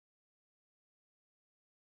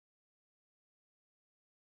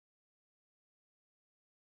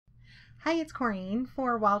Hi, it's Corinne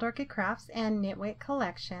for Wild Orchid Crafts and Nitwit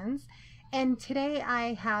Collections. And today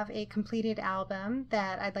I have a completed album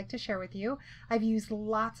that I'd like to share with you. I've used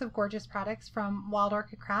lots of gorgeous products from Wild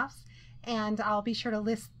Orchid Crafts, and I'll be sure to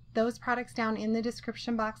list those products down in the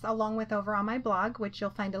description box along with over on my blog, which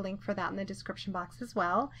you'll find a link for that in the description box as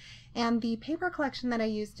well. And the paper collection that I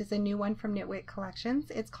used is a new one from Nitwit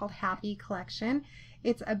Collections. It's called Happy Collection.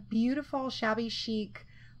 It's a beautiful, shabby chic,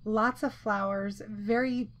 lots of flowers,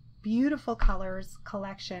 very beautiful colors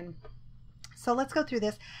collection. So let's go through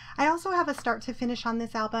this. I also have a start to finish on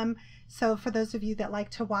this album, so for those of you that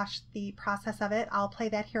like to watch the process of it, I'll play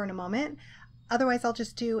that here in a moment. Otherwise, I'll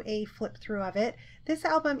just do a flip through of it. This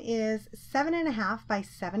album is 7.5 by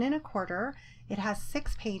 7 1/4. It has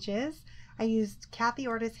 6 pages. I used Kathy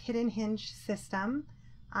Orta's hidden hinge system.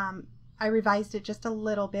 I revised it just a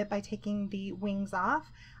little bit by taking the wings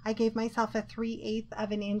off. I gave myself a 3/8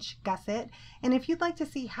 of an inch gusset. And if you'd like to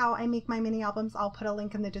see how I make my mini albums, I'll put a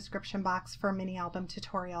link in the description box for a mini album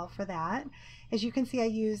tutorial for that. As you can see, I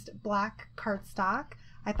used black cardstock.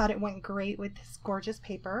 I thought it went great with this gorgeous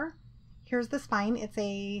paper. Here's the spine. It's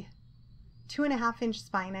a 2.5 inch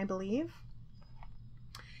spine, I believe.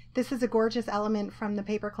 This is a gorgeous element from the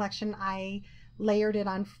paper collection. I layered it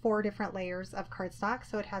on 4 different layers of cardstock,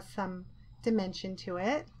 so it has some dimension to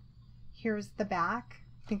it. Here's the back.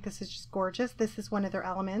 I think this is just gorgeous. This is one of their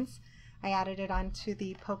elements. I added it onto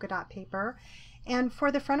the polka dot paper. And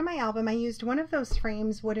for the front of my album, I used one of those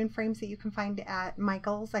frames, wooden frames that you can find at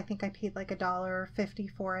Michael's. I think I paid like $1.50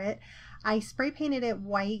 for it. I spray painted it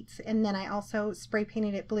white, and then I also spray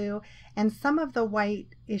painted it blue, and some of the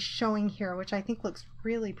white is showing here, which I think looks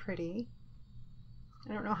really pretty.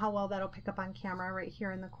 I don't know how well that'll pick up on camera right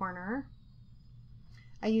here in the corner.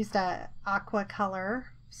 I used a aqua color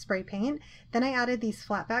spray paint. Then I added these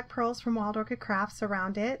flatback pearls from Wild Orchid Crafts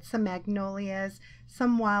around it, some magnolias,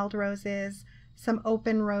 some wild roses, some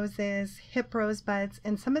open roses, hip rosebuds,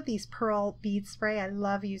 and some of these pearl bead spray. I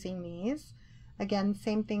love using these. Again,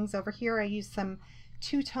 same things over here. I used some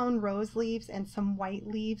two-tone rose leaves and some white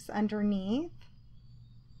leaves underneath.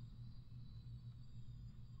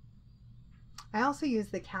 I also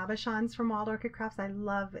use the cabochons from Wild Orchid Crafts. I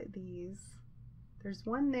love these. There's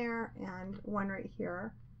one there and one right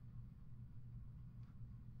here.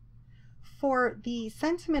 For the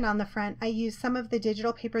sentiment on the front, I used some of the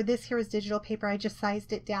digital paper. This here is digital paper. I just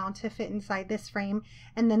sized it down to fit inside this frame.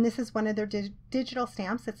 And then this is one of their digital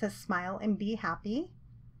stamps that says Smile and Be Happy.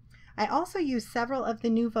 I also used several of the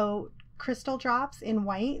Nouveau crystal drops in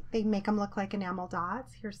white. They make them look like enamel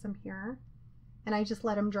dots. Here's some here. And I just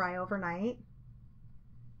let them dry overnight.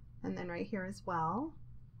 And then right here as well.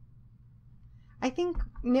 I think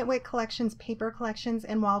Nitwit Collections paper collections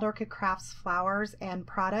and Wild Orchid Crafts flowers and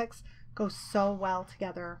products go so well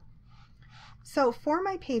together. So for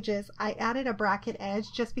my pages, I added a bracket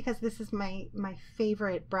edge just because this is my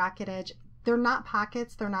favorite bracket edge. They're not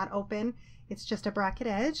pockets, they're not open, it's just a bracket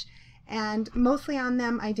edge. And mostly on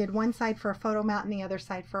them, I did one side for a photo mat and the other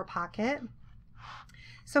side for a pocket.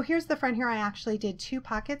 So here's the front here. I actually did 2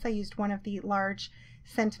 pockets. I used one of the large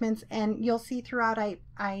sentiments, and you'll see throughout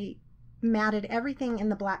I matted everything in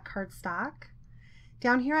the black cardstock.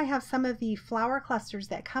 Down here I have some of the flower clusters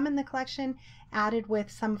that come in the collection added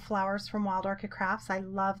with some flowers from Wild Orchid Crafts. I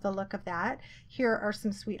love the look of that. Here are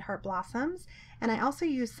some sweetheart blossoms, and I also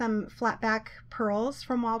used some flatback pearls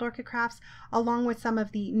from Wild Orchid Crafts along with some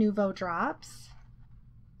of the Nouveau drops.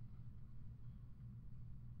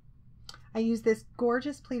 I used this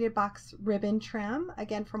gorgeous pleated box ribbon trim,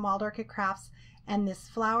 again from Wild Orchid Crafts, and this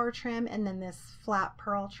flower trim, and then this flat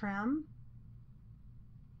pearl trim.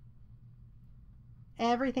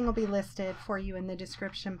 Everything will be listed for you in the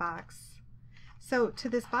description box. So to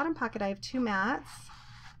this bottom pocket, I have 2 mats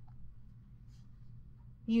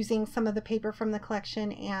using some of the paper from the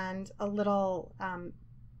collection and a little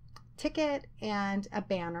ticket and a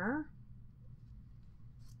banner.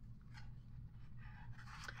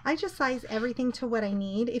 I just size everything to what I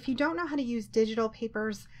need. If you don't know how to use digital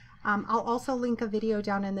papers, I'll also link a video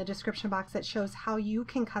down in the description box that shows how you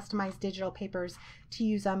can customize digital papers to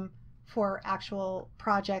use them for actual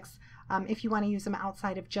projects if you want to use them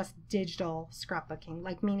outside of just digital scrapbooking,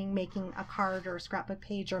 like meaning making a card or a scrapbook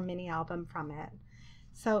page or mini album from it.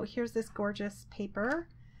 So here's this gorgeous paper.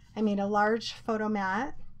 I made a large photo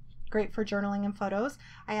mat, great for journaling and photos.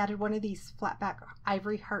 I added one of these flatback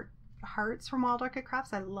ivory hearts from Wild Orchid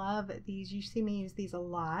Crafts. I love these. You see me use these a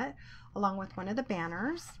lot, along with one of the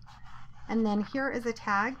banners. And then here is a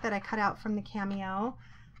tag that I cut out from the cameo.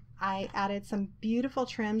 I added some beautiful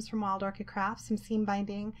trims from Wild Orchid Crafts, some seam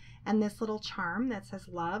binding, and this little charm that says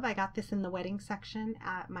love. I got this in the wedding section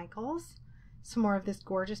at Michael's. some more of this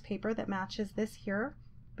gorgeous paper that matches this here.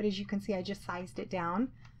 But as you can see, I just sized it down.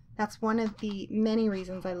 That's one of the many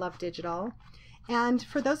reasons I love digital. And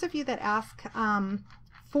for those of you that ask,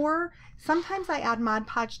 sometimes I add Mod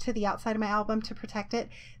Podge to the outside of my album to protect it.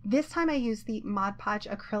 This time I use the Mod Podge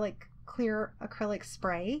clear acrylic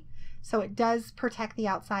spray. So it does protect the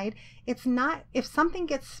outside. It's not, if something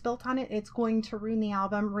gets spilt on it, it's going to ruin the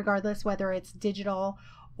album regardless whether it's digital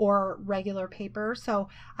or regular paper. So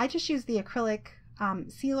I just use the acrylic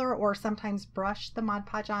sealer or sometimes brush the Mod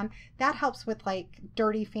Podge on. That helps with like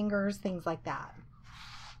dirty fingers, things like that.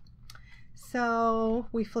 So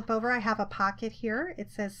we flip over, I have a pocket here.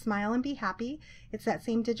 It says smile and be happy. It's that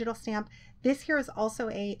same digital stamp. This here is also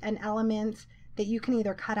an element that you can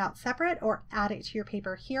either cut out separate or add it to your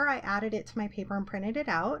paper. Here I added it to my paper and printed it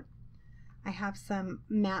out. I have some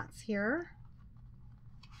mats here.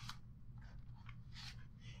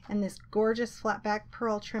 And this gorgeous flat back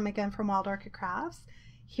pearl trim again from Wild Orchid Crafts.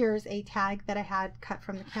 Here's a tag that I had cut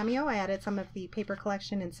from the Cameo. I added some of the paper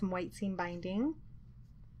collection and some white seam binding.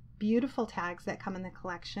 Beautiful tags that come in the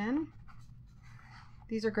collection.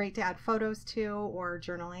 These are great to add photos to or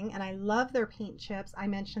journaling, and I love their paint chips. I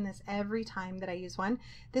mention this every time that I use one.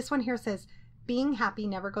 This one here says, being happy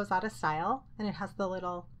never goes out of style, and it has the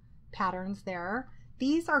little patterns there.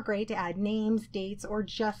 These are great to add names, dates, or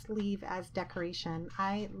just leave as decoration.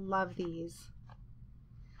 I love these.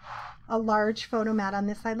 A large photo mat on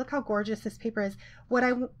this side. Look how gorgeous this paper is. What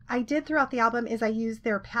I did throughout the album is I used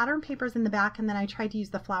their pattern papers in the back, and then I tried to use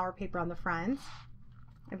the flower paper on the front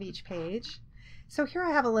of each page. So here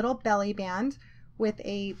I have a little belly band with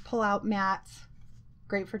a pull-out mat,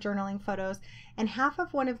 great for journaling photos, and half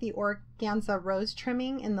of one of the Organza rose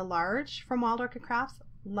trimming in the large from Wild Orchid Crafts.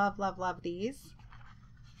 Love, love, love these.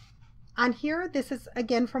 On here, this is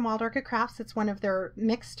again from Wild Orchid Crafts. It's one of their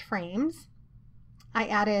mixed frames. I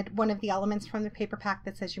added one of the elements from the paper pack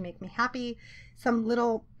that says you make me happy, some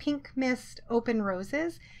little pink mist open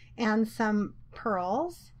roses, and some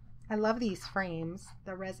pearls. I love these frames,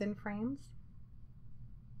 the resin frames.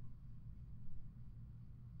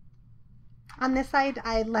 On this side,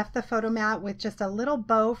 I left the photo mat with just a little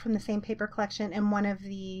bow from the same paper collection and one of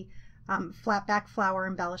the flat back flower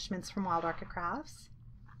embellishments from Wild Orchid Crafts.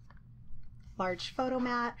 Large photo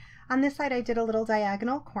mat. On this side, I did a little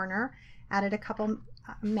diagonal corner, added a couple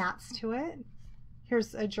mats to it.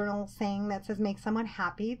 Here's a journal saying that says, make someone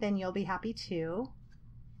happy, then you'll be happy too.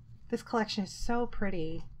 This collection is so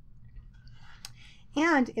pretty.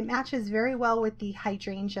 And it matches very well with the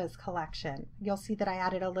hydrangeas collection. You'll see that I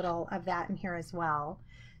added a little of that in here as well.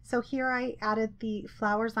 So here I added the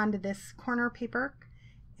flowers onto this corner paper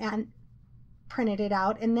and printed it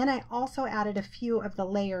out. And then I also added a few of the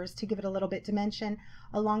layers to give it a little bit dimension,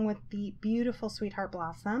 along with the beautiful Sweetheart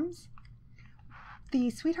Blossoms. The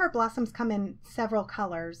Sweetheart Blossoms come in several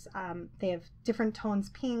colors. They have different tones,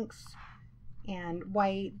 pinks and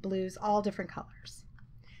white, blues, all different colors.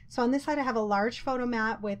 So on this side I have a large photo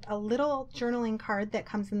mat with a little journaling card that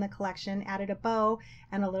comes in the collection, added a bow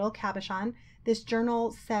and a little cabochon. This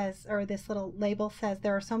journal says, or this little label says,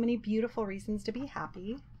 there are so many beautiful reasons to be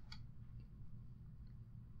happy.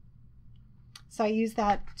 So I use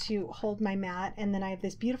that to hold my mat, and then I have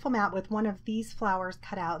this beautiful mat with one of these flowers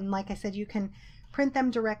cut out, and like I said, you can print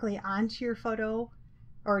them directly onto your photo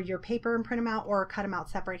or your paper and print them out, or cut them out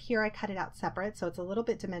separate. Here I cut it out separate, so it's a little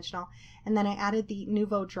bit dimensional. And then I added the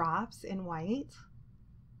Nouveau drops in white.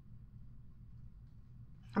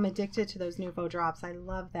 I'm addicted to those Nouveau drops. I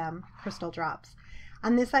love them, crystal drops.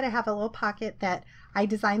 On this side I have a little pocket that I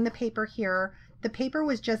designed the paper here. The paper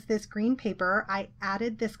was just this green paper. I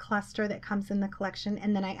added this cluster that comes in the collection,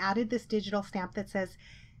 and then I added this digital stamp that says,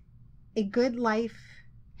 a good life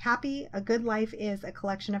is a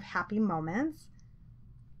collection of happy moments.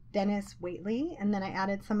 Dennis Waitley. And then I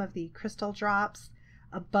added some of the crystal drops,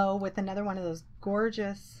 a bow with another one of those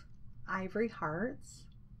gorgeous ivory hearts.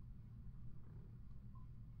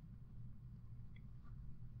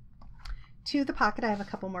 To the pocket I have a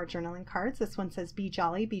couple more journaling cards. This one says, be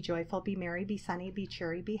jolly, be joyful, be merry, be sunny, be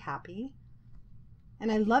cheery, be happy.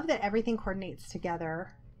 And I love that everything coordinates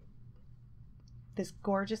together. This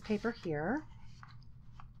gorgeous paper here.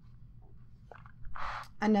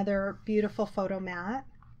 Another beautiful photo mat.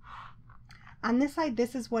 On this side,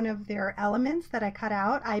 this is one of their elements that I cut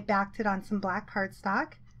out. I backed it on some black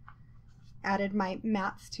cardstock, added my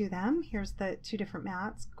mats to them. Here's the two different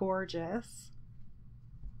mats, gorgeous.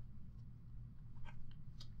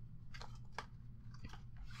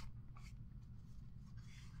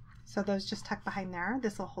 So those just tuck behind there.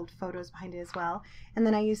 This will hold photos behind it as well. And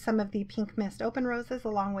then I used some of the pink mist open roses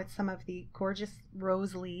along with some of the gorgeous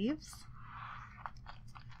rose leaves.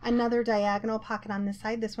 Another diagonal pocket on this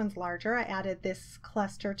side. This one's larger. I added this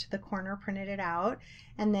cluster to the corner, printed it out,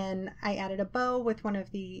 and then I added a bow with one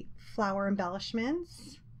of the flower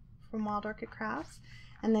embellishments from Wild Orchid Crafts.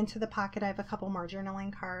 And then to the pocket I have a couple more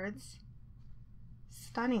journaling cards.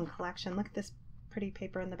 Stunning collection. Look at this pretty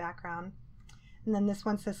paper in the background. And then this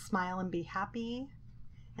one says smile and be happy.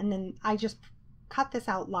 And then I just cut this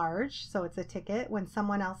out large, so it's a ticket. When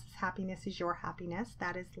someone else's happiness is your happiness,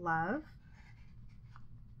 that is love.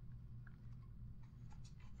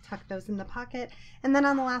 Tuck those in the pocket. And then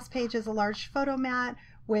on the last page is a large photo mat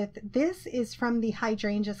with, this is from the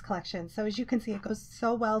hydrangeas collection. So as you can see, it goes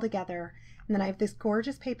so well together. And then I have this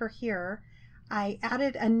gorgeous paper here. I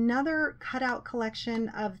added another cutout collection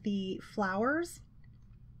of the flowers,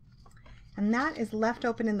 and that is left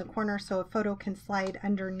open in the corner so a photo can slide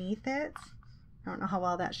underneath it. I don't know how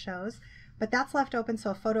well that shows, but that's left open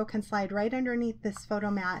so a photo can slide right underneath this photo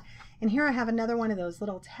mat. And here I have another one of those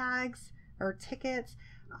little tags or tickets,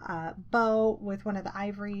 bow with one of the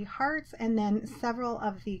ivory hearts, and then several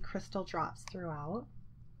of the crystal drops throughout.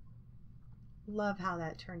 Love how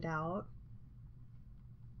that turned out.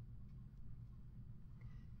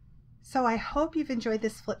 So I hope you've enjoyed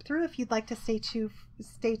this flip through. If you'd like to stay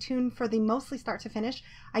tuned for the mostly start to finish.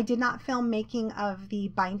 I did not film making of the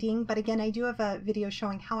binding, but again, I do have a video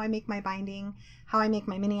showing how I make my binding, how I make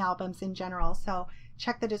my mini albums in general. So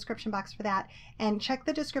check the description box for that, and check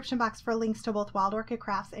the description box for links to both Wild Orchid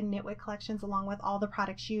Crafts and Nitwit Collections along with all the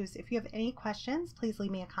products used. If you have any questions, please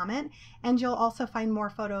leave me a comment, and you'll also find more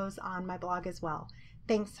photos on my blog as well.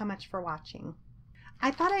 Thanks so much for watching. I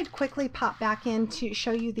thought I'd quickly pop back in to show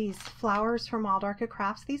you these flowers from Wild Orchid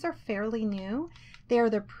Crafts. These are fairly new. They are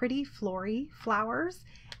the pretty Flori flowers,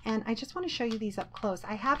 and I just want to show you these up close.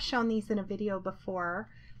 I have shown these in a video before.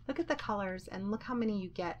 Look at the colors and look how many you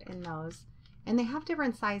get in those. And they have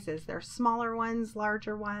different sizes. There are smaller ones,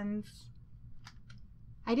 larger ones.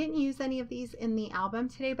 I didn't use any of these in the album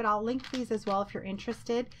today, but I'll link these as well if you're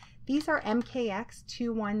interested. These are MKX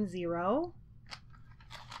 210.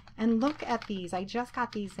 And look at these. I just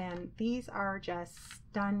got these in. These are just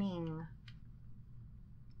stunning.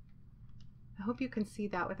 I hope you can see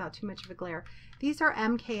that without too much of a glare. These are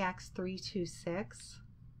MKX 326,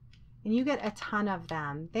 and you get a ton of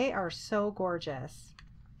them. They are so gorgeous.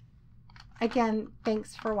 Again,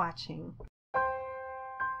 thanks for watching.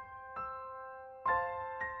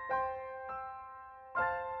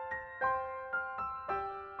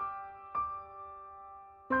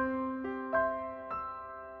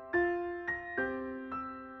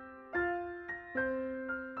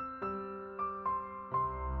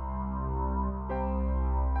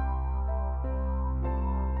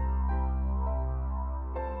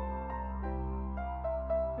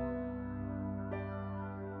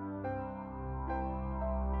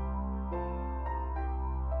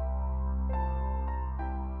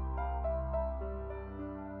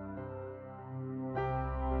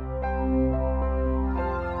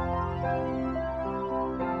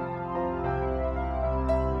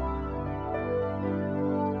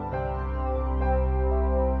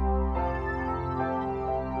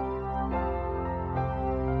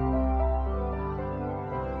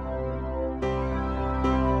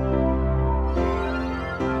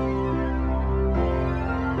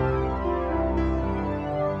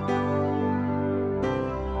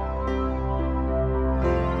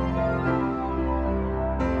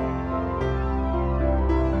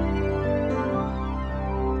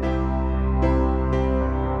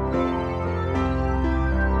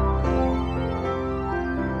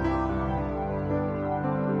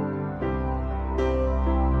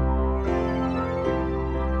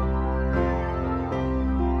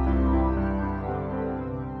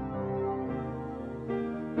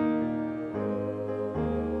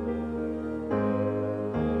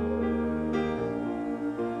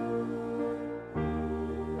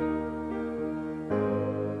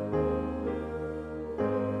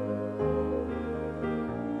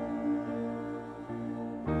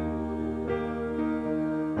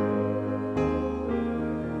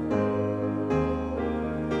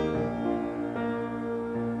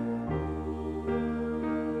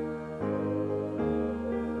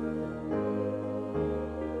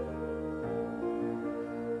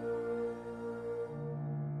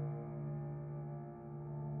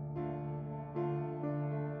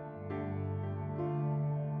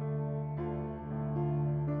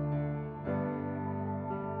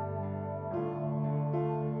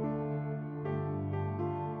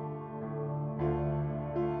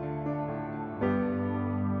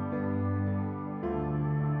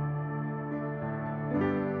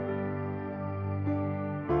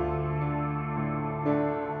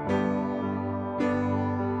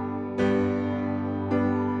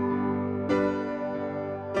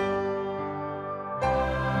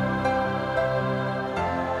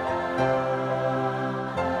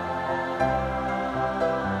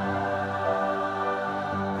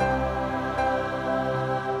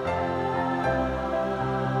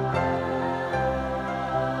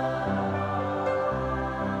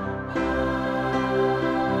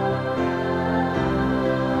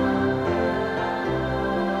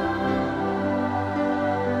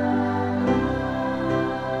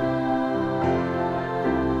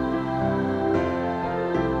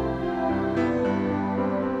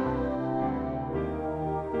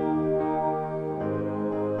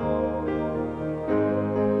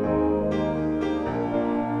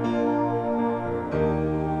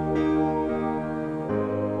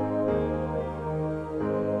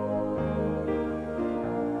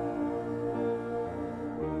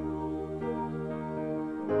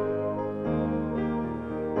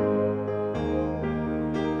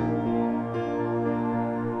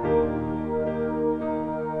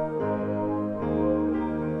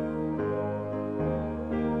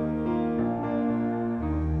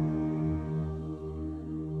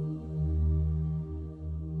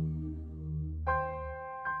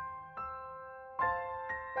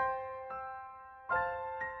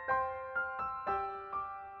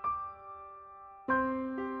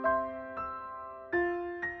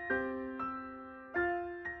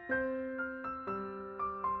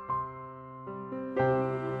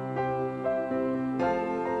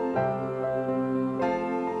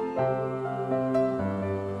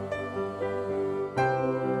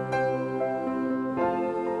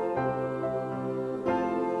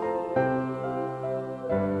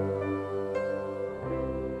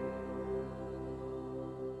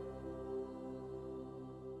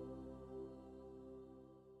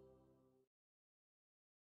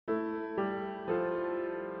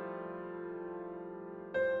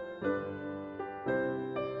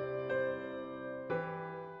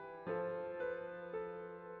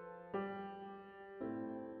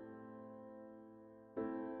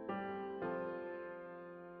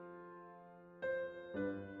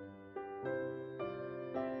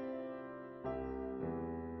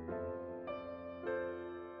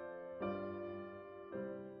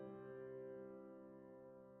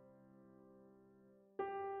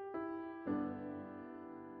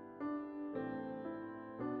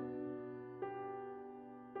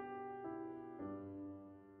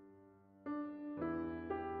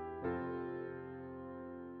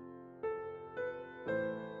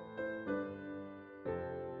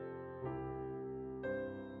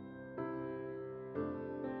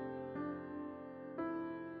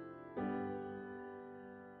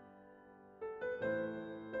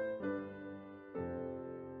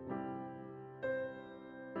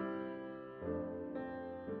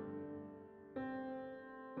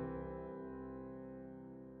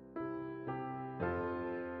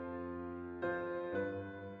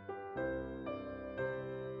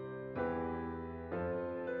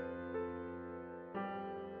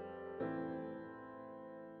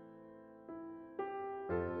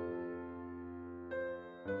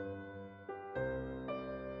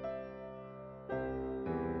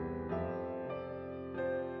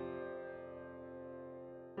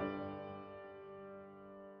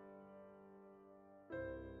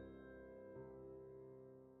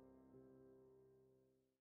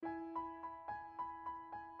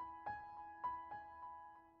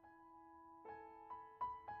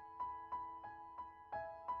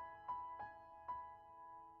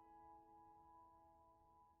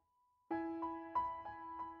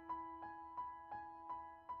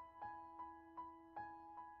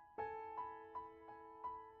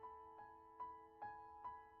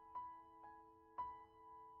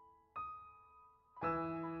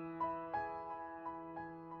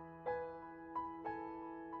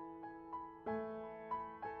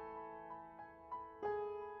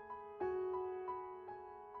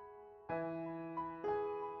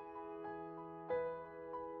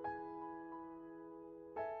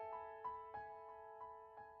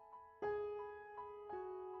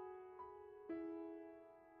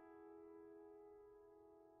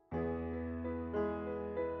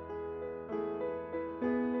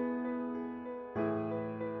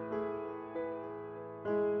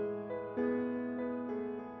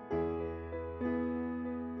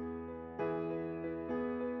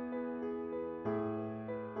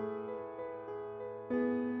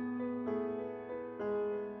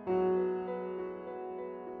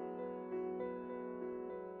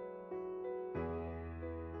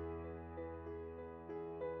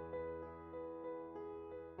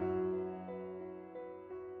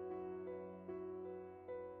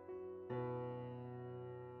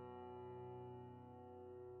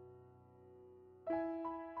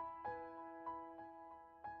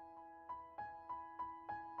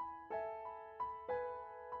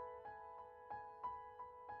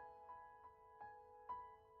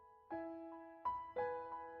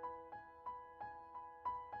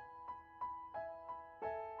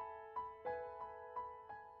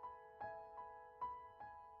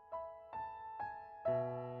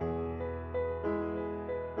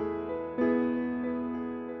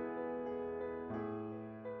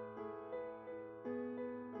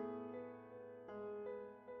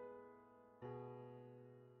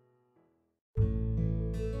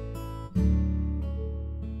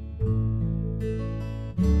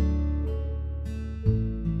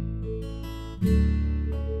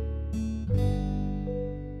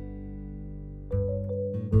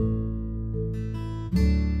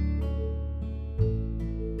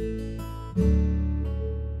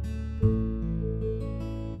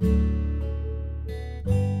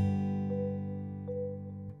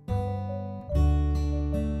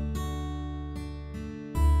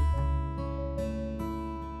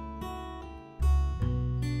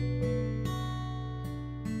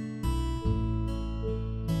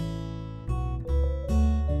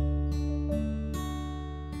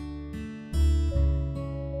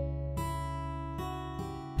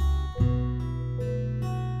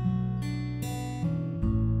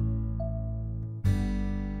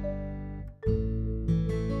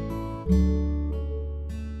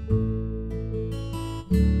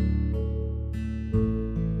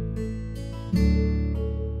 you.